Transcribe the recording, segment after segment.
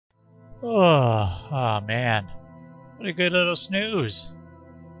Oh man. What a good little snooze.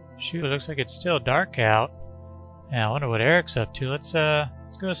 Shoot, it looks like it's still dark out. Yeah, I wonder what Eric's up to. Let's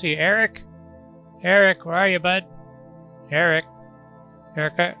go see Eric. Eric, where are you, bud? Eric.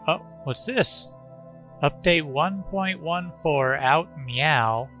 Eric, oh, what's this? Update 1.14 out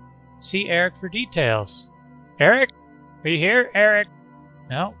Meow. See Eric for details. Eric? Are you here, Eric?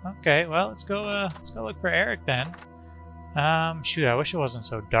 No? Okay, well, let's go look for Eric then. Shoot, I wish it wasn't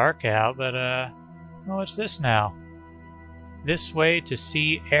so dark out, but, oh, what's this now? This way to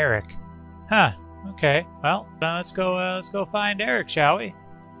see Eric. Huh, okay, well, let's go find Eric, shall we?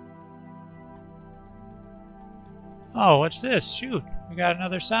 Oh, what's this? Shoot, we got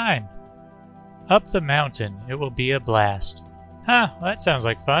another sign. Up the mountain, it will be a blast. Huh, well, that sounds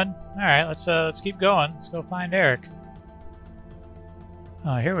like fun. Alright, let's keep going. Let's go find Eric.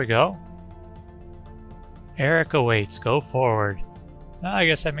 Oh, here we go. Eric awaits. Go forward. Well, I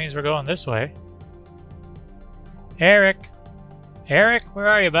guess that means we're going this way. Eric! Eric, where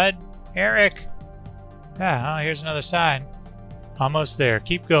are you, bud? Eric! Ah, oh, here's another sign. Almost there.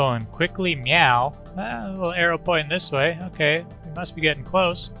 Keep going. Quickly meow. Ah, a little arrow pointing this way. Okay, we must be getting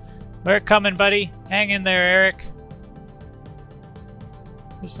close. We're coming, buddy. Hang in there, Eric.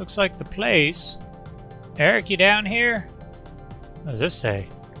 This looks like the place. Eric, you down here? What does this say?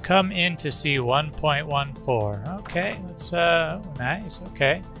 Come in to see 1.14. Okay, let's, nice,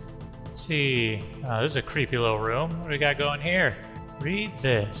 okay. Let's see. Oh, this is a creepy little room. What do we got going here? Read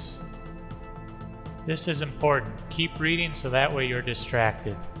this. This is important. Keep reading so that way you're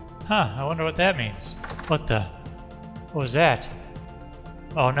distracted. Huh, I wonder what that means. What the? What was that?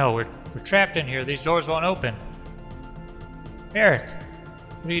 Oh no, we're trapped in here. These doors won't open. Eric,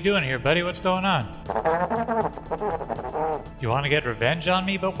 what are you doing here, buddy? What's going on? You want to get revenge on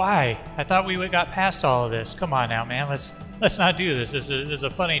me? But why? I thought we got past all of this. Come on now, man. Let's not do this. This is a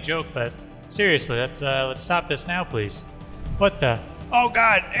funny joke, but seriously, let's stop this now, please. What the? Oh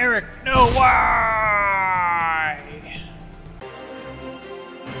God, Eric! No, why?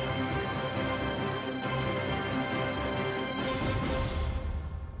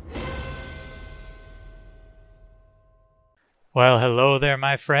 Well, hello there,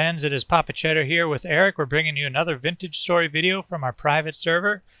 my friends. It is Papa Cheddar here with Eric. We're bringing you another vintage story video from our private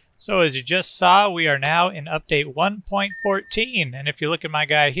server. So as you just saw, we are now in update 1.14. And if you look at my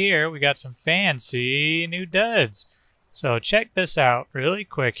guy here, we got some fancy new duds. So check this out really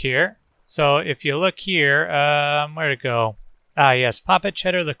quick here. So if you look here, where'd it go? Ah, yes, Papa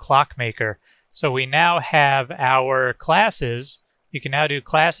Cheddar the Clockmaker. So we now have our classes. You can now do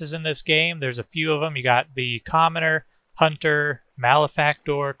classes in this game. There's a few of them. You got the Commoner, Hunter,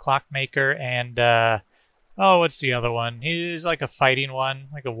 Malefactor, Clockmaker, and oh, what's the other one? He's like a fighting one,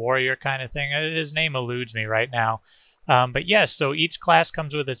 like a warrior kind of thing. His name eludes me right now. But yes, so each class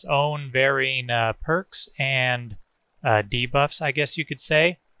comes with its own varying perks and debuffs, I guess you could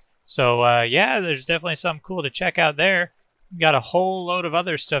say. So yeah, there's definitely something cool to check out there. Got a whole load of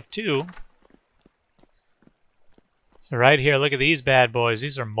other stuff too. So right here, look at these bad boys.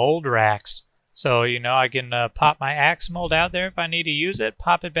 These are mold racks. So, you know, I can pop my axe mold out there if I need to use it,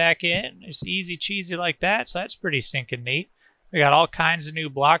 pop it back in. It's easy cheesy like that, so that's pretty stinking neat. We got all kinds of new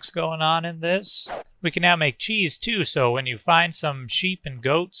blocks going on in this. We can now make cheese too, so when you find some sheep and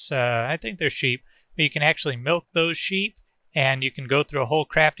goats, I think they're sheep, but you can actually milk those sheep, and you can go through a whole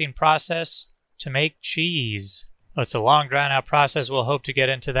crafting process to make cheese. Well, it's a long drawn-out process. We'll hope to get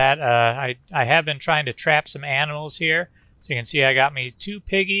into that. I have been trying to trap some animals here. So you can see I got me 2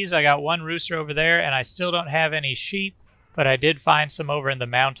 piggies, I got 1 rooster over there, and I still don't have any sheep, but I did find some over in the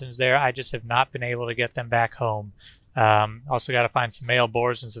mountains there. I just have not been able to get them back home. Also got to find some male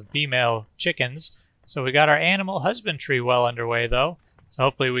boars and some female chickens. So we got our animal husbandry well underway though. So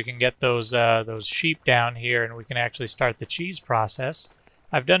hopefully we can get those sheep down here and we can actually start the cheese process.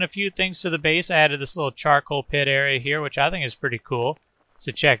 I've done a few things to the base. I added this little charcoal pit area here, which I think is pretty cool.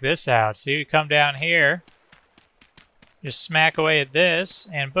 So check this out. See, we come down here. Just smack away at this,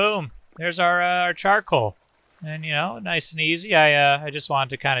 and boom, there's our charcoal. And, you know, nice and easy. I just wanted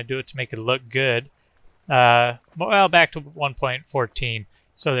to kind of do it to make it look good. Well, back to 1.14.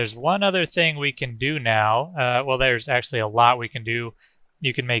 So there's one other thing we can do now. Well, there's actually a lot we can do.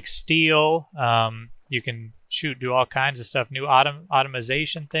 You can make steel. You can do all kinds of stuff, new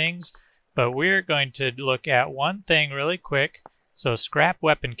automation things. But we're going to look at one thing really quick. So scrap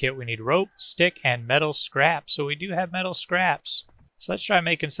weapon kit, we need rope, stick, and metal scraps. So we do have metal scraps. So let's try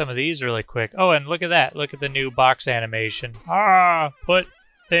making some of these really quick. Oh, and look at that. Look at the new box animation. Ah, put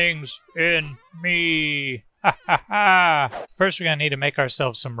things in me. Ha ha ha. First, we're going to need to make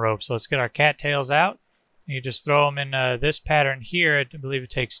ourselves some rope. So let's get our cattails out You just throw them in this pattern here. I believe it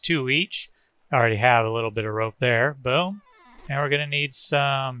takes 2 each. I already have a little bit of rope there. Boom. And we're going to need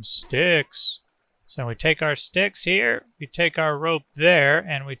some sticks. So we take our sticks here, we take our rope there,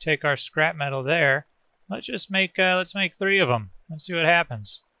 and we take our scrap metal there. Let's make 3 of them. Let's see what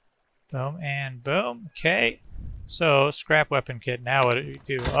happens. Boom and boom. Okay. So scrap weapon kit. Now what do we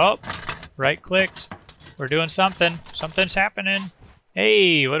do? Oh, right clicked. We're doing something. Something's happening.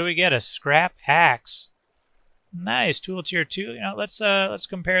 Hey, what do we get? A scrap axe. Nice. Tool tier 2. You know, let's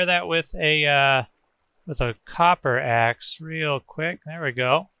compare that with a copper axe real quick. There we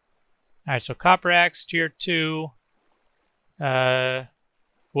go. All right, so copper axe tier 2,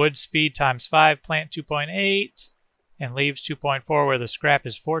 wood speed times 5, plant 2.8, and leaves 2.4, where the scrap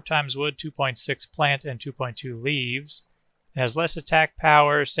is 4 times wood, 2.6 plant, and 2.2 leaves. It has less attack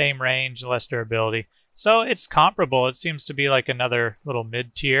power, same range, less durability. So it's comparable. It seems to be like another little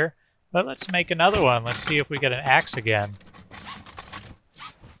mid-tier. But let's make another one. Let's see if we get an axe again.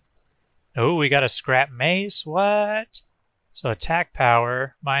 Oh, we got a scrap mace. What? So attack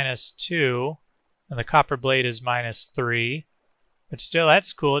power, -2, and the copper blade is -3. But still,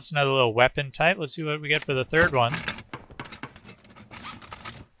 that's cool. It's another little weapon type. Let's see what we get for the third one.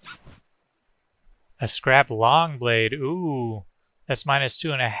 A scrap long blade. Ooh, that's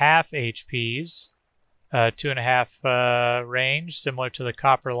 -2.5 HPs. 2.5 range, similar to the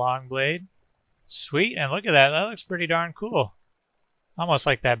copper long blade. Sweet, and look at that. That looks pretty darn cool. Almost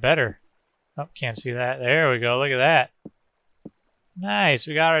like that better. Oh, can't see that. There we go. Look at that. Nice.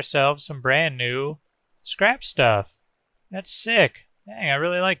 We got ourselves some brand new scrap stuff. That's sick. Dang, I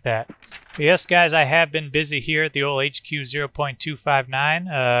really like that. But yes, guys, I have been busy here at the old HQ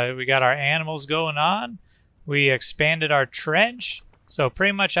 0.259. We got our animals going on. We expanded our trench. So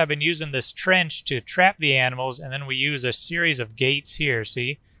pretty much I've been using this trench to trap the animals, and then we use a series of gates here,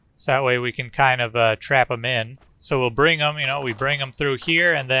 see? So that way we can kind of trap them in. So we'll bring them, you know, we bring them through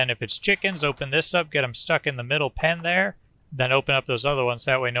here, and then if it's chickens, open this up, get them stuck in the middle pen there. Then open up those other ones,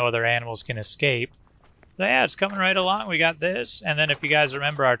 that way no other animals can escape. So yeah, it's coming right along. We got this. And then if you guys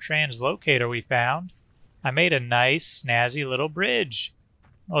remember our translocator we found, I made a nice, snazzy little bridge.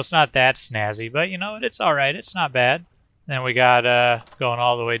 Well, it's not that snazzy, but you know what? It's all right. It's not bad. And then we got going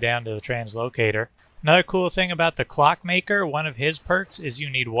all the way down to the translocator. Another cool thing about the clockmaker, one of his perks is you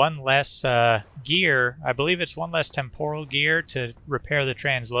need 1 less gear. I believe it's 1 less temporal gear to repair the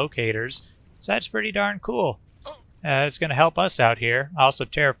translocators. So that's pretty darn cool. It's going to help us out here. I also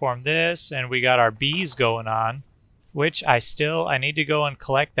terraformed this, and we got our bees going on, which I need to go and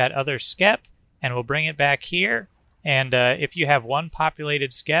collect that other skep, and we'll bring it back here. And if you have 1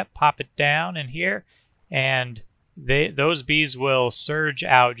 populated skep, pop it down in here, and those bees will surge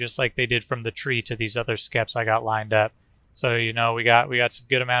out just like they did from the tree to these other skeps I got lined up. So, you know, we got some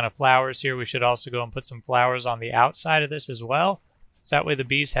good amount of flowers here. We should also go and put some flowers on the outside of this as well. So that way the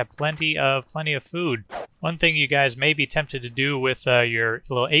bees have plenty of food. One thing you guys may be tempted to do with your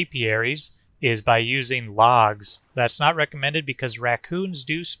little apiaries is by using logs. That's not recommended because raccoons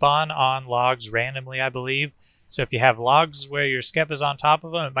do spawn on logs randomly, I believe. So if you have logs where your skep is on top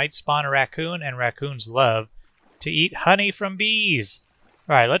of them, it might spawn a raccoon, and raccoons love to eat honey from bees.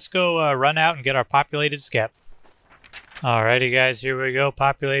 All right, let's go run out and get our populated skep. Alrighty, guys, here we go.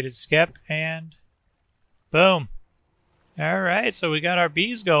 Populated skep, and boom. All right, so we got our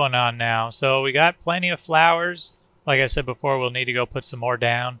bees going on now. So we got plenty of flowers. Like I said before, we'll need to go put some more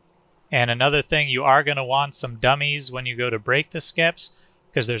down. And another thing, you are going to want some dummies when you go to break the skeps,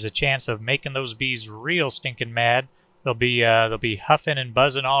 because there's a chance of making those bees real stinking mad. They'll be huffing and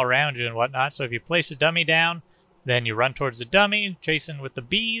buzzing all around you and whatnot. So if you place a dummy down, then you run towards the dummy, chasing with the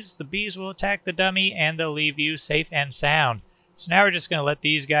bees. The bees will attack the dummy, and they'll leave you safe and sound. So now we're just going to let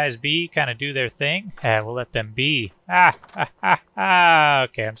these guys be, kind of do their thing. We'll let them be. Okay,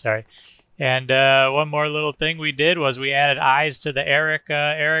 I'm sorry. And one more little thing we did was we added eyes to the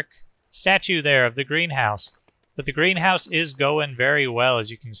Eric statue there of the greenhouse. But the greenhouse is going very well,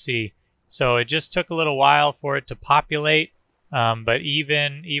 as you can see. So it just took a little while for it to populate. But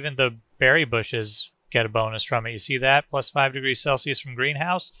even the berry bushes get a bonus from it. You see that? Plus 5 degrees Celsius from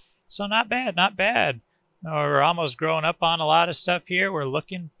greenhouse. So not bad, not bad. We're almost growing up on a lot of stuff here. We're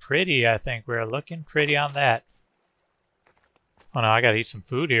looking pretty, I think. We're looking pretty on that. Oh no, I gotta eat some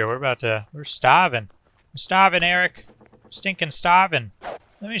food here. We're starving. I'm starving, Eric. I'm stinking starving.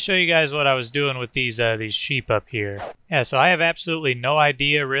 Let me show you guys what I was doing with these sheep up here. Yeah, so I have absolutely no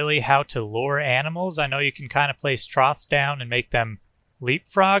idea really how to lure animals. I know you can kind of place troughs down and make them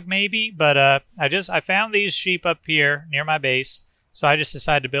leapfrog maybe, but I found these sheep up here near my base. So I just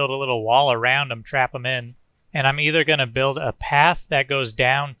decided to build a little wall around them, trap them in. and I'm either going to build a path that goes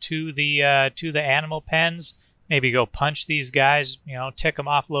down to the animal pens. Maybe go punch these guys, you know, tick them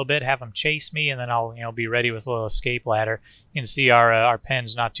off a little bit, have them chase me, and then I'll, you know, be ready with a little escape ladder. You can see our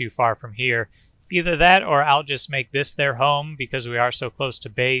pen's not too far from here. Either that, or I'll just make this their home because we are so close to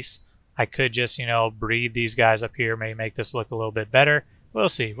base. I could just, you know, breed these guys up here, maybe make this look a little bit better. We'll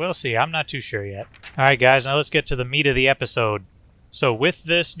see. We'll see. I'm not too sure yet. All right, guys, now let's get to the meat of the episode. So with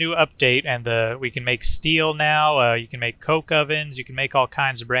this new update, and we can make steel now, you can make coke ovens, you can make all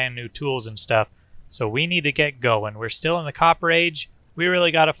kinds of brand new tools and stuff. So we need to get going. We're still in the Copper Age. We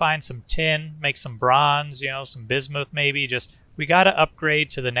really got to find some tin, make some bronze, you know, some bismuth maybe. Just, we got to upgrade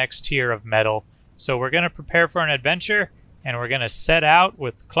to the next tier of metal. So we're going to prepare for an adventure, and we're going to set out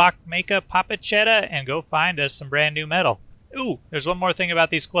with Clockmaker Papa Cheddar and go find us some brand new metal. Ooh, there's one more thing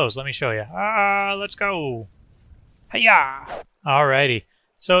about these clothes. Let me show you. Let's go. Hiya! Alrighty.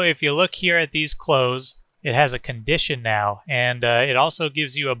 So if you look here at these clothes, it has a condition now, and it also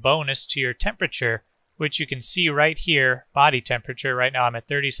gives you a bonus to your temperature, which you can see right here, body temperature. Right now I'm at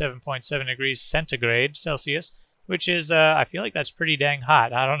 37.7 degrees centigrade Celsius, which is, I feel like that's pretty dang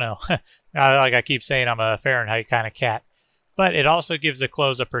hot. I don't know. Like I keep saying, I'm a Fahrenheit kind of cat. But it also gives the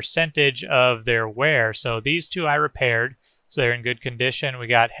clothes a percentage of their wear. So these two I repaired, so they're in good condition. We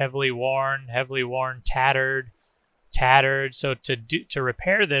got heavily worn, tattered. So to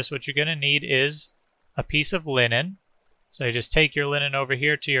repair this, what you're going to need is a piece of linen. So you just take your linen over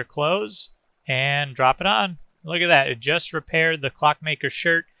here to your clothes and drop it on. Look at that. It just repaired the Clockmaker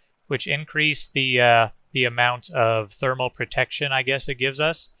shirt, which increased the amount of thermal protection, I guess, it gives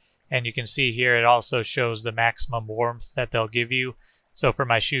us. And you can see here it also shows the maximum warmth that they'll give you. So for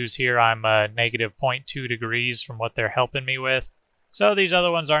my shoes here, I'm negative 0.2 degrees from what they're helping me with. So these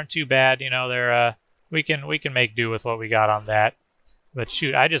other ones aren't too bad. You know, they're we can make do with what we got on that. But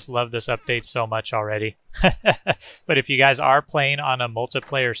shoot, I just love this update so much already. But if you guys are playing on a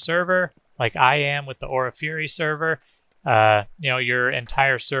multiplayer server, like I am with the Aura Fury server, you know, your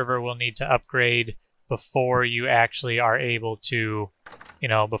entire server will need to upgrade before you actually are able to, you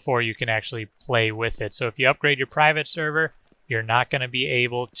know, before you can actually play with it. So if you upgrade your private server, you're not going to be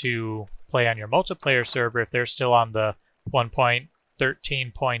able to play on your multiplayer server if they're still on the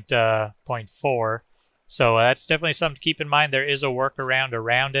 1.13.4. So that's definitely something to keep in mind. There is a workaround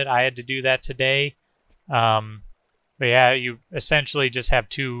around it. I had to do that today. But yeah, you essentially just have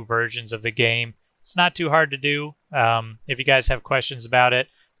two versions of the game. It's not too hard to do. If you guys have questions about it,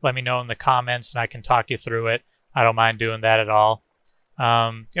 let me know in the comments and I can talk you through it. I don't mind doing that at all.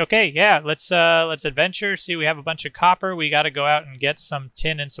 Okay, yeah, let's adventure. See, we have a bunch of copper. We got to go out and get some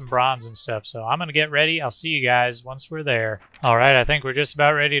tin and some bronze and stuff. So I'm going to get ready. I'll see you guys once we're there. All right, I think we're just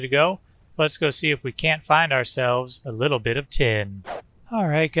about ready to go. Let's go see if we can't find ourselves a little bit of tin. All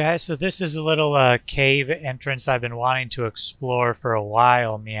right, guys, so this is a little cave entrance I've been wanting to explore for a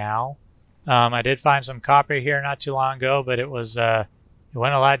while, Meow. I did find some copper here not too long ago, but it was it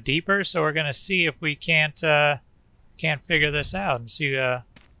went a lot deeper, so we're going to see if we can't figure this out and see if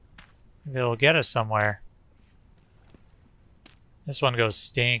it'll get us somewhere. This one goes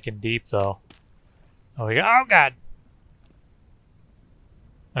stinking deep, though. Oh, oh God!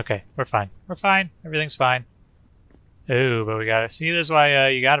 Okay, we're fine. We're fine. Everything's fine. Ooh, but we gotta see. This is why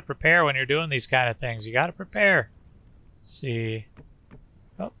you gotta prepare when you're doing these kind of things. You gotta prepare. Let's see.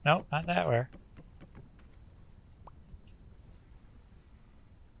 Oh no, not that way.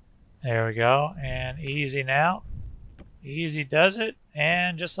 There we go, and easy now. Easy does it,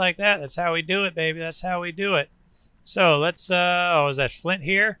 and just like that. That's how we do it, baby. That's how we do it. So let's. Oh, is that flint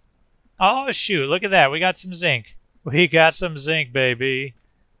here? Oh shoot! Look at that. We got some zinc. We got some zinc, baby.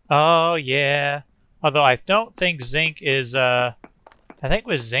 Oh, yeah. Although I don't think zinc is, I think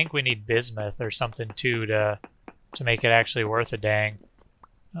with zinc we need bismuth or something too to make it actually worth a dang.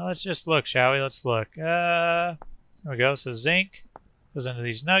 Well, let's just look, shall we? Let's look. There we go. So zinc goes into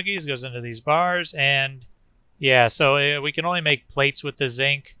these nuggies, goes into these bars, and yeah, so we can only make plates with the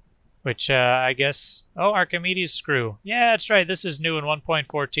zinc, which I guess, oh, Archimedes screw. Yeah, that's right. This is new in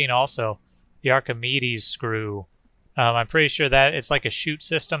 1.14 also. The Archimedes screw. I'm pretty sure that it's like a chute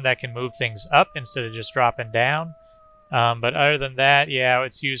system that can move things up instead of just dropping down. But other than that, yeah,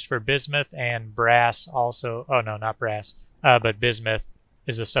 it's used for bismuth and brass also. Oh, no, not brass. But bismuth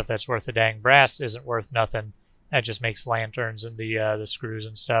is the stuff that's worth a dang. Brass isn't worth nothing. That just makes lanterns and the screws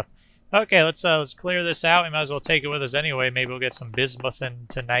and stuff. Okay, let's clear this out. We might as well take it with us anyway. Maybe we'll get some bismuth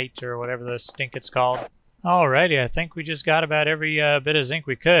tonight or whatever the stink it's called. Alrighty, I think we just got about every bit of zinc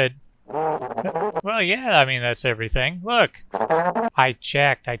we could. Well, yeah, I mean, that's everything. Look, I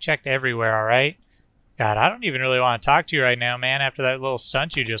checked everywhere, all right? God, I don't even really want to talk to you right now, man, after that little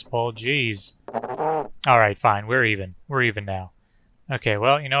stunt you just pulled. Jeez. All right, fine. We're even. We're even now. Okay,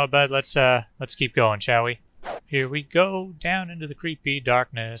 well, you know what, bud? Let's keep going, shall we? Here we go, down into the creepy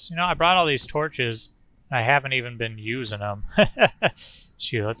darkness. You know, I brought all these torches. I haven't even been using them.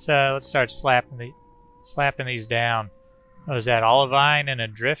 Shoot, let's start slapping these down. Oh, is that olivine and a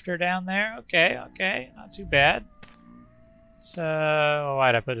drifter down there? Okay, okay, not too bad. So,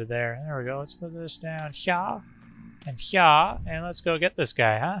 why'd I put it there? There we go. Let's put this down here and here, and let's go get this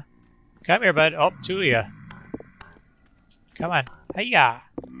guy, huh? Come here, bud. Oh, two of you. Come on. Hiya!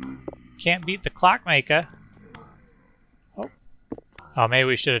 Can't beat the clockmaker. Oh. Oh, maybe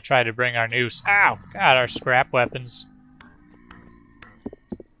we should have tried to bring our noose. Ow! God, our scrap weapons.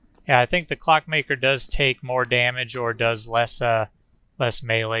 Yeah, I think the clockmaker does take more damage or does less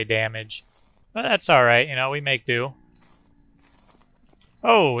melee damage. But that's alright, you know, we make do.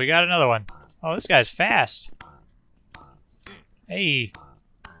 Oh, we got another one. Oh, this guy's fast. Hey.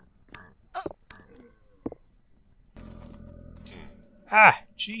 Ah,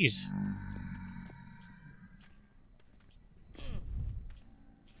 jeez.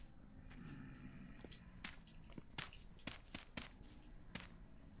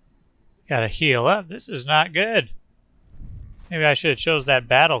 Gotta heal up. This is not good. Maybe I should have chose that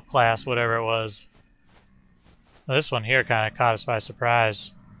battle class, whatever it was. Well, this one here kind of caught us by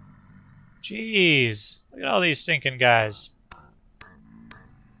surprise. Jeez. Look at all these stinking guys.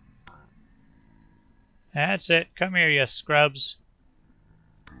 That's it. Come here, you scrubs.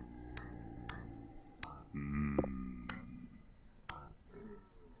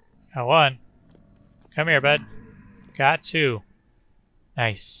 Got one. Come here, bud. Got two.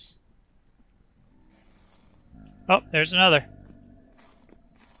 Nice. Oh, there's another.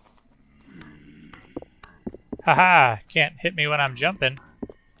 Haha, can't hit me when I'm jumping.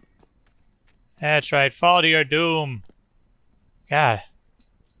 That's right, fall to your doom. God,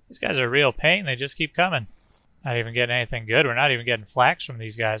 these guys are a real pain. They just keep coming. Not even getting anything good. We're not even getting flax from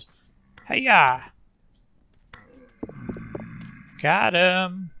these guys. Hiya! Got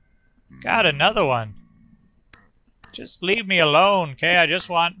him. Got another one. Just leave me alone, okay? I just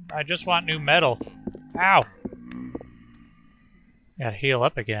want new metal. Ow! Gotta heal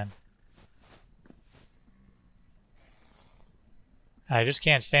up again. I just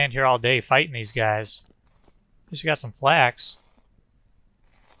can't stand here all day fighting these guys. At least we got some flax.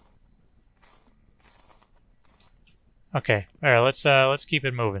 Okay, alright, let's keep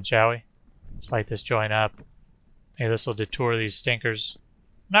it moving, shall we? Let's light this joint up. Maybe this will detour these stinkers.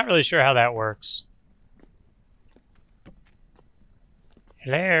 I'm not really sure how that works.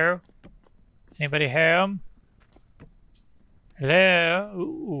 Hello? Anybody home? Hello?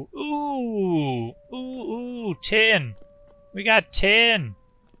 Ooh, ooh, ooh, ooh, tin. We got tin.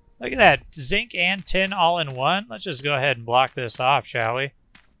 Look at that, zinc and tin all in one. Let's just go ahead and block this off, shall we?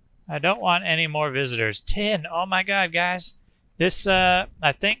 I don't want any more visitors. Tin, oh my god, guys. This, I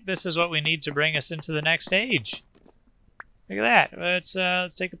think this is what we need to bring us into the next stage. Look at that. Let's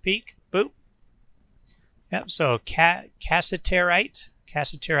take a peek. Boop. Yep, so cassiterite.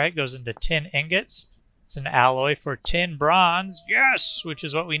 Cassiterite goes into tin ingots. It's an alloy for tin bronze. Yes, which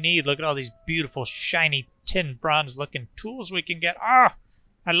is what we need. Look at all these beautiful, shiny tin bronze looking tools we can get. Ah,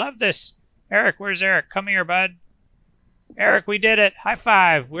 I love this. Eric, where's Eric? Come here, bud. Eric, we did it. High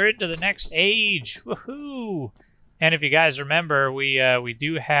five. We're into the next age. Woohoo! And if you guys remember, we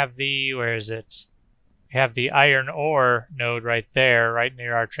do have the, where is it? We have the iron ore node right there, right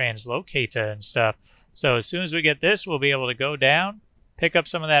near our translocator and stuff. So as soon as we get this, we'll be able to go down, pick up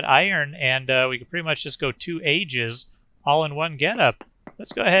some of that iron, and we can pretty much just go 2 ages all in one getup.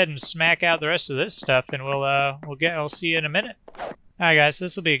 Let's go ahead and smack out the rest of this stuff, and we'll see you in a minute. Alright guys,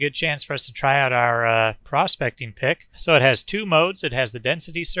 this will be a good chance for us to try out our prospecting pick. So it has 2 modes. It has the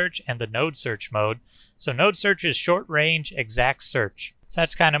density search and the node search mode. So node search is short range, exact search. So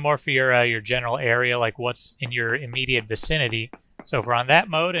that's kind of more for your general area, like what's in your immediate vicinity. So if we're on that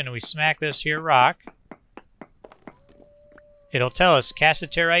mode and we smack this here rock, it'll tell us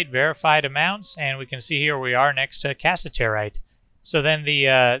cassiterite verified amounts, and we can see here we are next to cassiterite. So then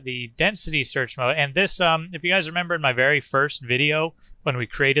the density search mode, and this, if you guys remember in my very first video when we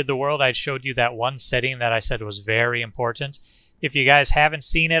created the world, I showed you that one setting that I said was very important. If you guys haven't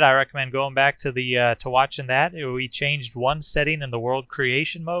seen it, I recommend going back to the to watching that. We changed one setting in the world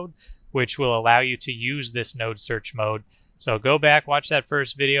creation mode, which will allow you to use this node search mode. So go back, watch that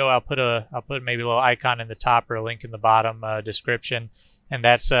first video. I'll put maybe a little icon in the top or a link in the bottom description, and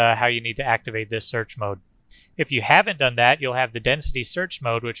that's how you need to activate this search mode. If you haven't done that, you'll have the density search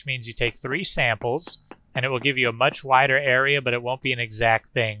mode, which means you take 3 samples, and it will give you a much wider area, but it won't be an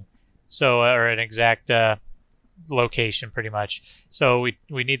exact thing. So, or an exact location pretty much. So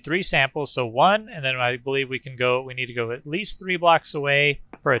we need 3 samples, so 1, and then I believe we need to go at least 3 blocks away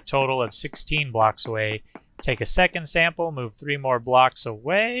for a total of 16 blocks away. Take a second sample, move 3 more blocks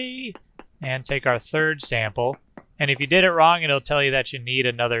away, and take our third sample. And if you did it wrong, it'll tell you that you need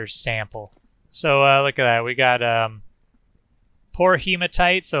another sample. So look at that. We got poor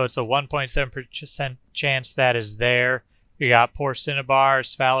hematite, so it's a 1.7% chance that is there. We got poor cinnabar,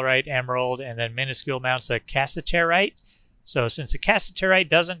 sphalerite, emerald, and then minuscule amounts of cassiterite. So since the cassiterite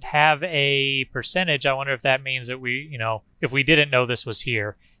doesn't have a percentage, I wonder if that means that if we didn't know this was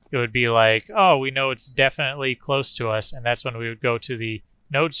here, it would be like, oh, we know it's definitely close to us, and that's when we would go to the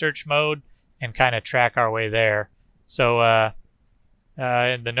node search mode and kind of track our way there. So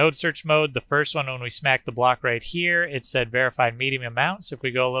in the node search mode, the first one, when we smacked the block right here, it said verified medium amounts. If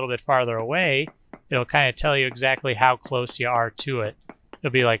we go a little bit farther away, it'll kind of tell you exactly how close you are to it.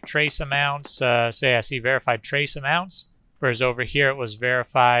 It'll be like trace amounts. So yeah, I see verified trace amounts, whereas over here it was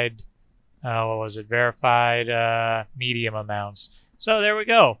verified, what was it? Verified medium amounts. So there we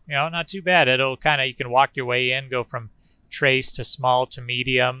go. Not too bad. It'll kind of, you can walk your way in, go from trace to small to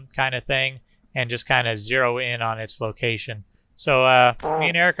medium kind of thing, and just kind of zero in on its location. So me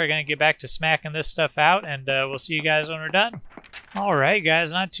and Eric are going to get back to smacking this stuff out, and we'll see you guys when we're done. All right,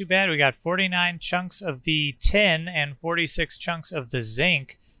 guys, not too bad. We got 49 chunks of the tin and 46 chunks of the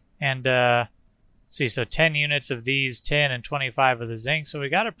zinc. And let's see, so 10 units of these tin and 25 of the zinc. So we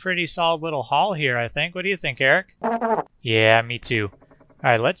got a pretty solid little haul here, I think. What do you think, Eric? Yeah, me too. All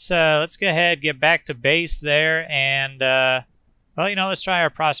right, let's go ahead, get back to base there, and well, let's try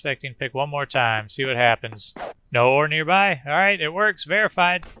our prospecting pick one more time, see what happens. No ore nearby. All right, it works.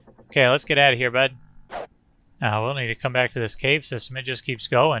 Verified. Okay, let's get out of here, bud. We'll need to come back to this cave system. It just keeps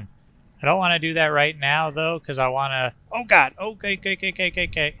going. I don't want to do that right now, though, because I want to... Oh, God.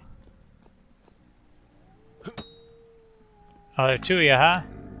 Okay. Oh, there are 2 of you, huh?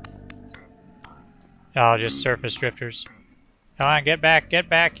 Oh, just surface drifters. Come on, get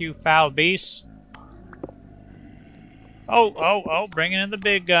back, you foul beast. Oh, bringing in the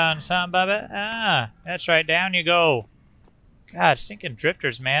big guns, huh, Bubba? That's right, down you go. God, stinking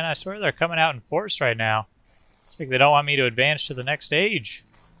drifters, man. I swear they're coming out in force right now. It's like they don't want me to advance to the next stage.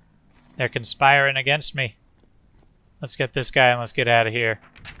 They're conspiring against me. Let's get this guy and let's get out of here.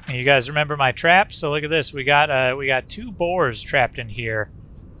 And you guys remember my traps? So look at this. We got 2 boars trapped in here.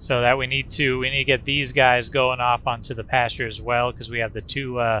 So that we need to get these guys going off onto the pasture as well, because we have the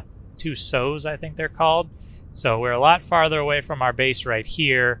two sows, I think they're called. So we're a lot farther away from our base right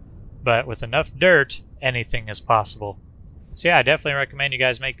here, but with enough dirt, anything is possible. So yeah, I definitely recommend you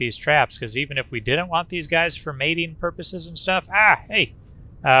guys make these traps, because even if we didn't want these guys for mating purposes and stuff, hey,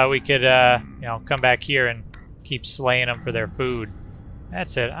 we could come back here and keep slaying them for their food.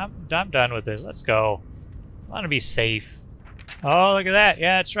 That's it. I'm done with this. Let's go. I want to be safe. Oh, look at that.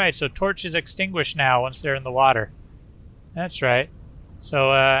 Yeah, that's right. So torches extinguish now once they're in the water. That's right.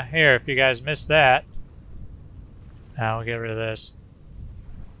 So here, if you guys missed that, we'll get rid of this.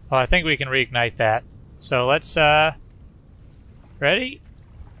 Well, I think we can reignite that. So let's, ready?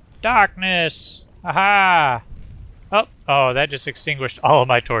 Darkness! Aha! Oh, that just extinguished all of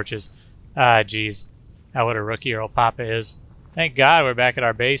my torches. Geez. What a rookie old Papa is. Thank God we're back at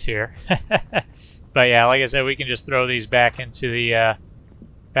our base here. But yeah, like I said, we can just throw these back into the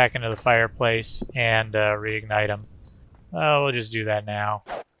fireplace and reignite them. Oh, we'll just do that now.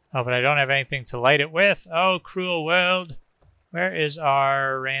 Oh, but I don't have anything to light it with. Oh, cruel world. Where is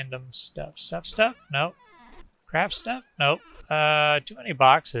our random stuff? Stuff? Nope. Craft stuff? Nope. Too many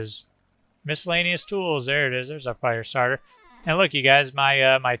boxes. Miscellaneous tools. There it is. There's our fire starter. And look, you guys,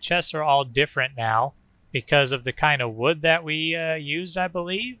 my chests are all different now because of the kind of wood that we used, I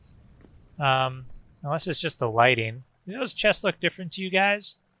believe. Unless it's just the lighting. Do those chests look different to you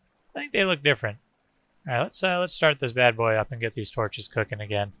guys? I think they look different. All right, let's start this bad boy up and get these torches cooking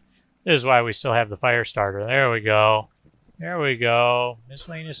again. This is why we still have the fire starter. There we go. There we go.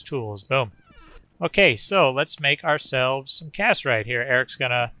 Miscellaneous tools. Boom. Okay, so let's make ourselves some cassiterite here. Eric's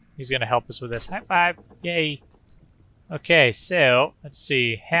he's gonna help us with this. High five. Yay. Okay, so let's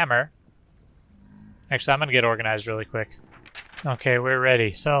see. Hammer. Actually, I'm gonna get organized really quick. Okay, we're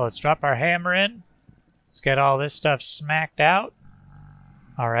ready. So let's drop our hammer in. Let's get all this stuff smacked out.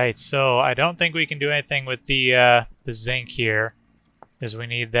 All right, so I don't think we can do anything with the zinc here, because we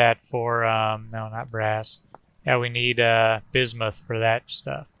need that for no, not brass. Yeah, we need bismuth for that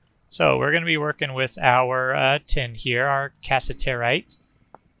stuff. So we're going to be working with our tin here, our cassiterite,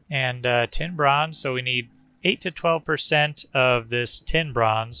 and tin bronze. So we need 8 to 12% of this tin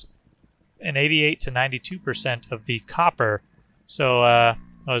bronze, and 88 to 92% of the copper. So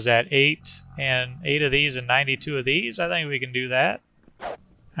what was that, 8 of these and 92 of these? I think we can do that.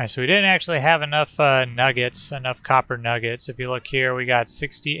 Alright, so we didn't actually have enough nuggets, enough copper nuggets. If you look here, we got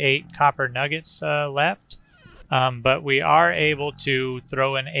 68 copper nuggets left. But we are able to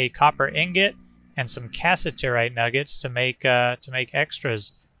throw in a copper ingot and some cassiterite nuggets to make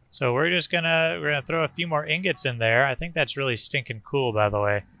extras. So we're gonna throw a few more ingots in there. I think that's really stinking cool, by the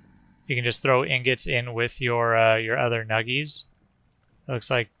way. You can just throw ingots in with your other nuggies.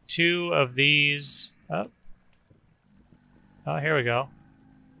 Looks like 2 of these. Oh, here we go.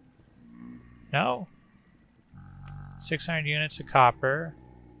 No. 600 units of copper.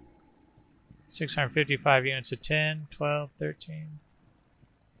 655 units of tin. 12, 13.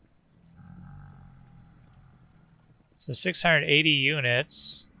 So 680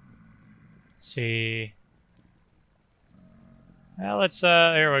 units. Let's see. Well, let's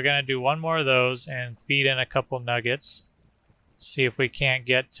here we're gonna do one more of those and feed in a couple nuggets. See if we can't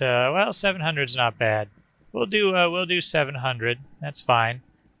get well, 700's not bad. We'll do 700. That's fine.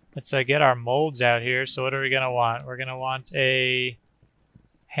 Let's get our molds out here. So what are we gonna want? We're gonna want a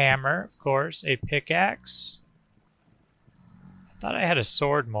hammer, of course, a pickaxe. I thought I had a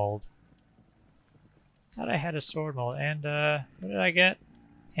sword mold. And what did I get?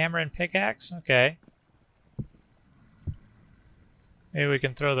 Hammer and pickaxe? Okay. Maybe we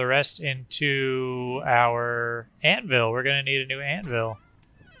can throw the rest into our anvil. We're gonna need a new anvil.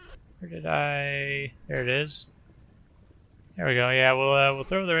 Where did I... There it is. There we go. Yeah, we'll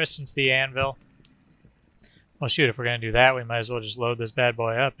throw the rest into the anvil. Well, shoot, if we're gonna do that, we might as well just load this bad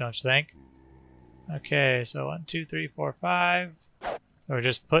boy up, don't you think? Okay, so 1, 2, 3, 4, 5. We're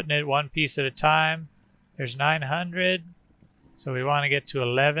just putting it one piece at a time. There's 900. So we want to get to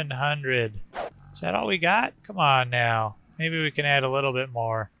 1100. Is that all we got? Come on now. Maybe we can add a little bit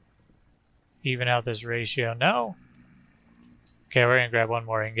more. Even out this ratio. No? Okay, we're gonna grab one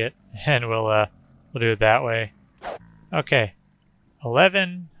more ingot and we'll do it that way. Okay.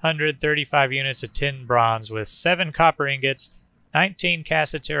 1135 units of tin bronze with 7 copper ingots, 19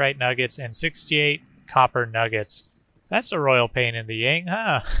 cassiterite nuggets, and 68 copper nuggets. That's a royal pain in the yang,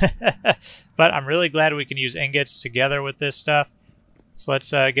 huh? But I'm really glad we can use ingots together with this stuff. So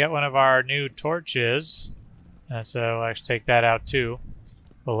let's get one of our new torches. So we'll actually take that out too.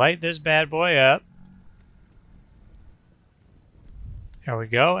 We'll light this bad boy up. There we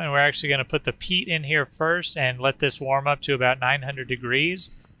go. And we're actually going to put the peat in here first and let this warm up to about 900 degrees.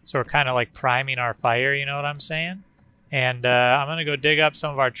 So we're kind of like priming our fire, you know what I'm saying? And I'm going to go dig up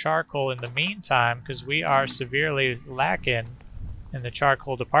some of our charcoal in the meantime because we are severely lacking in the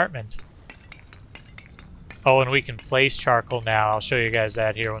charcoal department. Oh, and we can place charcoal now. I'll show you guys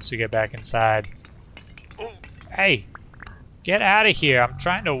that here once we get back inside. Hey, get out of here. I'm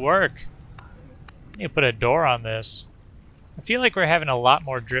trying to work. I need to put a door on this. I feel like we're having a lot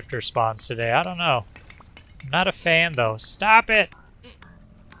more drifter spawns today. I don't know. I'm not a fan, though. Stop it!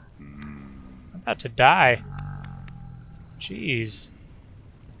 I'm about to die. Jeez.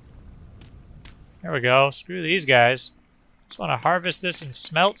 There we go. Screw these guys. Just want to harvest this and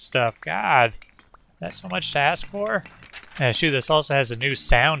smelt stuff. God. That's so much to ask for? Yeah, shoot, this also has a new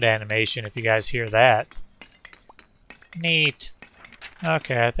sound animation if you guys hear that. Neat.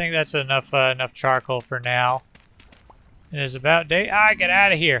 Okay, I think that's enough charcoal for now. It is about day. Ah, get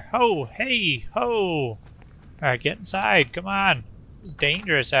out of here. Ho, hey, ho. Alright, get inside. Come on. It's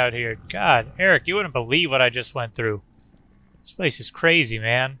dangerous out here. God, Eric, you wouldn't believe what I just went through. This place is crazy,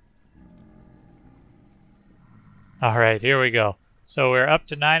 man. Alright, here we go. So we're up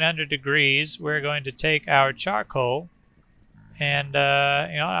to 900 degrees. We're going to take our charcoal. And, you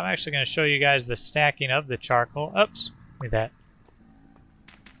know, I'm actually going to show you guys the stacking of the charcoal. Oops, look at that.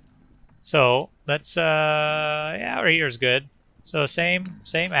 So, let's, yeah, over here is good. So same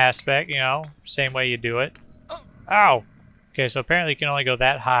aspect, you know, same way you do it. Ow! Okay, so apparently you can only go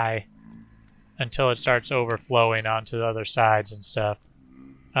that high until it starts overflowing onto the other sides and stuff.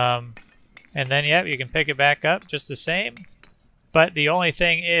 And then, yep, you can pick it back up just the same. But the only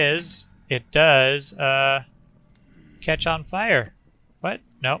thing is, it does, catch on fire. What?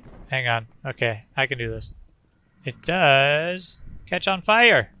 Nope. Hang on. Okay, I can do this. It does catch on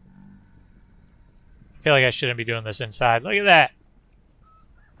fire. I feel like I shouldn't be doing this inside. Look at that.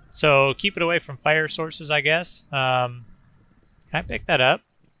 So keep it away from fire sources, I guess. Can I pick that up?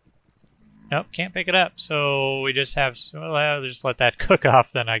 Nope, can't pick it up. So we just have, well, I'll just let that cook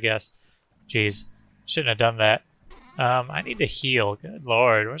off then, I guess. Jeez, shouldn't have done that. I need to heal. Good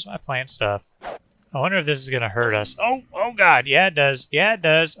lord, where's my plant stuff? I wonder if this is gonna hurt us. Oh, oh god, yeah it does. Yeah it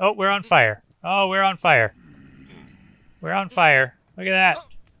does. Oh, we're on fire. Oh, we're on fire. We're on fire. Look at that.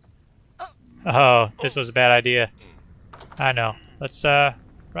 Oh, this was a bad idea. I know. Let's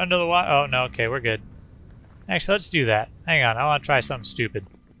Run to the water. Oh, no, okay, we're good. Actually, let's do that. Hang on, I want to try something stupid.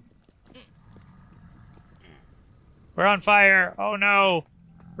 We're on fire! Oh no!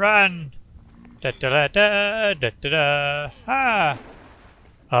 Run! Da-da-da-da, da-da-da. Ah!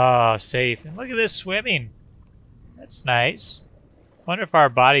 Oh, safe. And look at this swimming. That's nice. Wonder if our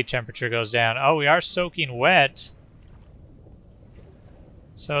body temperature goes down. Oh, we are soaking wet.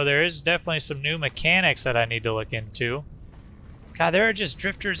 So there is definitely some new mechanics that I need to look into. God, there are just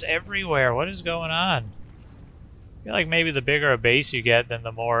drifters everywhere. What is going on? I feel like maybe the bigger a base you get, then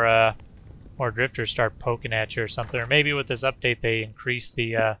the more drifters start poking at you or something. Or maybe with this update they increased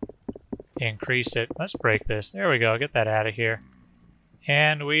it. Let's break this. There we go. Get that out of here.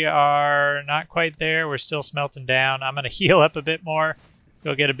 And we are not quite there. We're still smelting down. I'm going to heal up a bit more,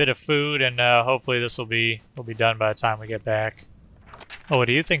 go get a bit of food, and hopefully this will be done by the time we get back. Oh, what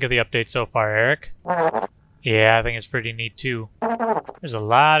do you think of the update so far, Eric? Yeah, I think it's pretty neat too. There's a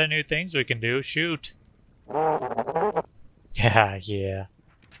lot of new things we can do. Shoot. Yeah.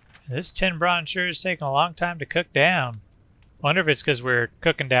 This tin bronze sure is taking a long time to cook down. Wonder if it's because we're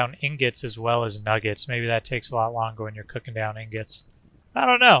cooking down ingots as well as nuggets. Maybe that takes a lot longer when you're cooking down ingots. I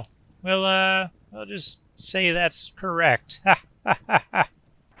don't know. We'll just say that's correct. Ha ha ha ha.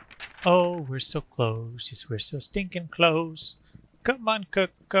 Oh, we're so close. Yes, we're so stinking close. Come on,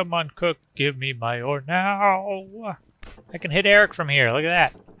 cook. Give me my ore now. I can hit Eric from here. Look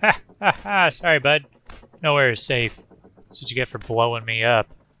at that. Ha ha ha. Sorry, bud. Nowhere is safe. That's what you get for blowing me up.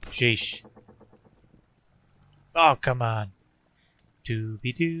 Sheesh. Oh, come on.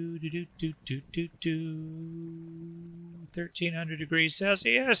 Doo-be-doo-doo-doo-doo-doo-doo. 1300 degrees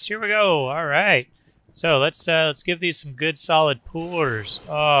Celsius. Here we go. All right. So let's give these some good solid pours.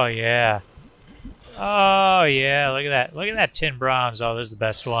 Oh yeah. Oh yeah. Look at that. Look at that tin bronze. Oh, this is the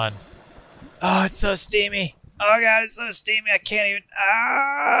best one. Oh, it's so steamy. Oh god, it's so steamy. I can't even.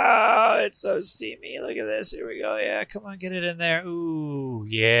 Ah, it's so steamy. Look at this. Here we go. Yeah, come on, get it in there. Ooh,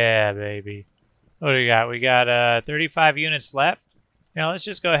 yeah, baby. What do we got? We got 35 units left. You know, let's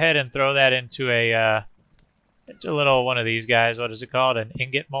just go ahead and throw that into a little one of these guys. What is it called? An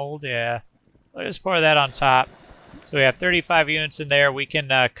ingot mold? Yeah. Let's pour that on top. So we have 35 units in there. We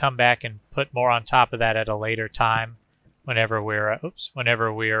can come back and put more on top of that at a later time, whenever we're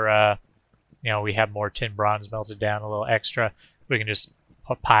you know, we have more tin bronze melted down, a little extra. We can just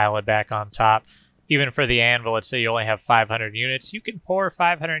pile it back on top. Even for the anvil, let's say you only have 500 units. You can pour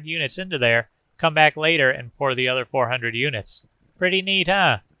 500 units into there, come back later, and pour the other 400 units. Pretty neat,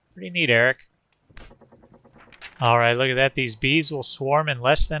 huh? Pretty neat, Eric. All right, look at that. These bees will swarm in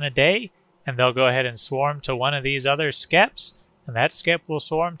less than a day, and they'll go ahead and swarm to one of these other skeps, and that skep will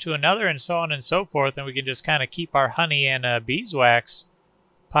swarm to another, and so on and so forth, and we can just kind of keep our honey and beeswax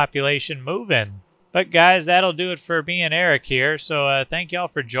population moving. But guys, that'll do it for me and Eric here. So thank y'all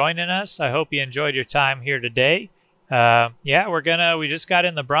for joining us. I hope you enjoyed your time here today. Yeah, we just got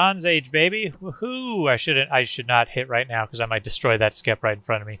in the Bronze Age, baby. Woohoo! I should not hit right now because I might destroy that skep right in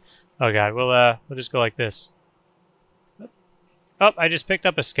front of me. Oh god, we'll just go like this. Oh, I just picked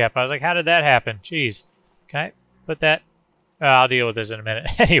up a skep. I was like, how did that happen? Jeez. Can I put that? I'll deal with this in a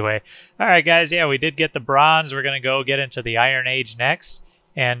minute. Anyway, all right, guys. Yeah, we did get the bronze. We're gonna go get into the Iron Age next.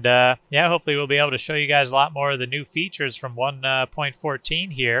 And yeah, hopefully we'll be able to show you guys a lot more of the new features from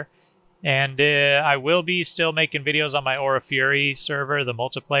 1.14 here. And I will be still making videos on my Aura Fury server, the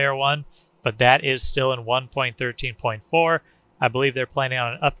multiplayer one, but that is still in 1.13.4. I believe they're planning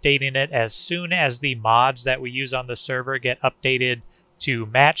on updating it as soon as the mods that we use on the server get updated to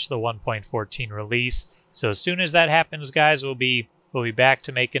match the 1.14 release. So as soon as that happens, guys, we'll be back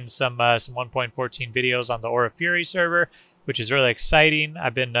to making some 1.14 videos on the Aura Fury server, which is really exciting.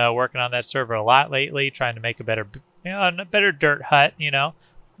 I've been working on that server a lot lately, trying to make a better, a better dirt hut,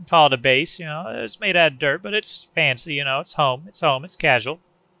 Call it a base, It's made out of dirt, but it's fancy, It's home. It's casual.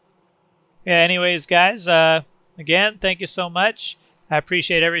 Yeah, anyways, guys, again, thank you so much. I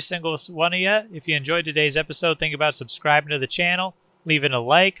appreciate every single one of you. If you enjoyed today's episode, think about subscribing to the channel, leaving a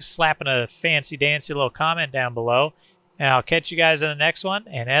like, slapping a fancy-dancy little comment down below, and I'll catch you guys in the next one.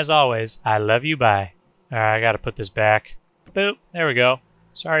 And as always, I love you, bye. All right, I got to put this back. Boop. There we go.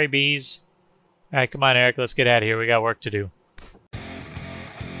 Sorry, bees. All right, come on, Eric. Let's get out of here. We got work to do.